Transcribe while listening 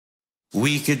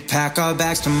We could pack our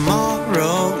bags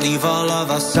tomorrow, leave all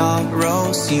of our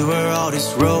sorrows, see where all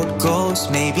this road goes,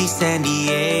 maybe San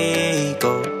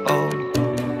Diego.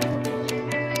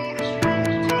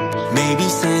 Maybe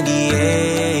San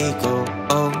Diego.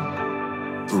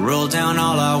 Roll down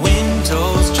all our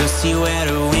windows, just see where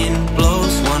the wind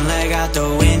blows, one leg out the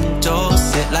window,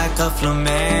 sit like a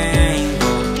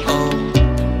flamingo.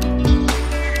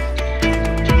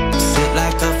 Sit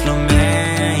like a flamingo.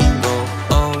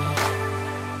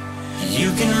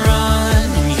 You can run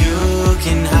and you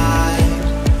can hide,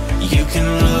 you can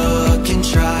look and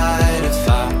try to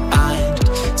find.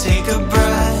 Take a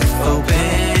breath,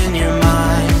 open your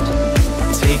mind,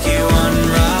 take it one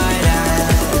ride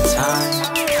at a time.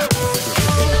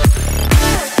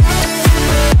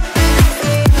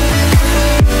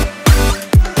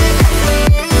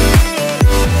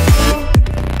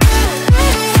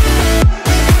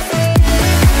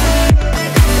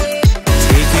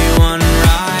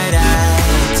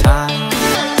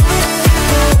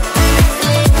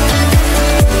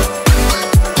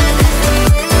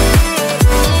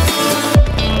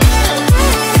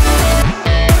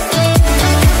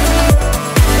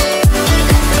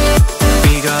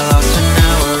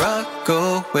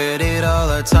 Where did all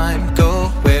our time go?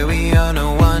 Where we are,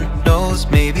 no one knows.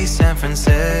 Maybe San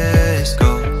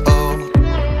Francisco.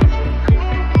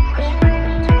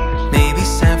 Maybe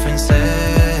San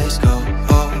Francisco.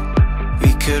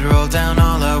 We could roll down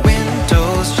all our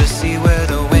windows, just see where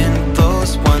the wind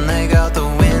blows, one leg out the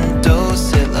window,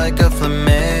 sit like a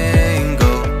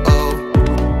flamingo.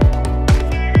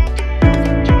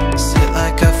 Sit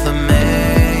like a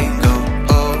flamingo.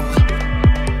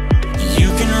 You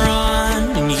can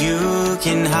run, you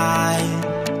can hide,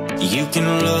 you can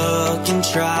look and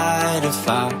try to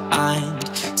find.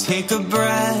 Take a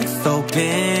breath,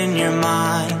 open your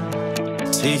mind,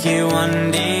 take it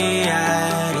one day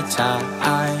at a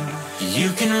time. You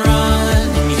can run